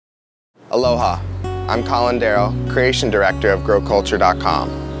Aloha, I'm Colin Darrow, Creation Director of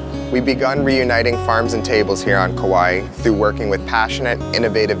GrowCulture.com. We've begun reuniting farms and tables here on Kauai through working with passionate,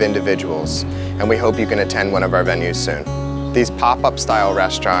 innovative individuals, and we hope you can attend one of our venues soon. These pop-up style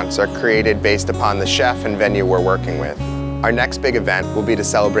restaurants are created based upon the chef and venue we're working with. Our next big event will be to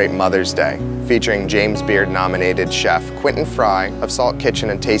celebrate Mother's Day, featuring James Beard-nominated chef Quentin Fry of Salt Kitchen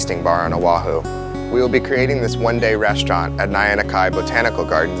and Tasting Bar on Oahu. We will be creating this one-day restaurant at Naianakai Botanical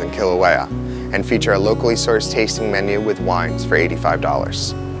Gardens in Kilauea and feature a locally sourced tasting menu with wines for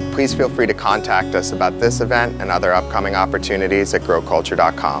 $85. Please feel free to contact us about this event and other upcoming opportunities at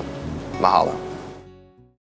GrowCulture.com. Mahalo.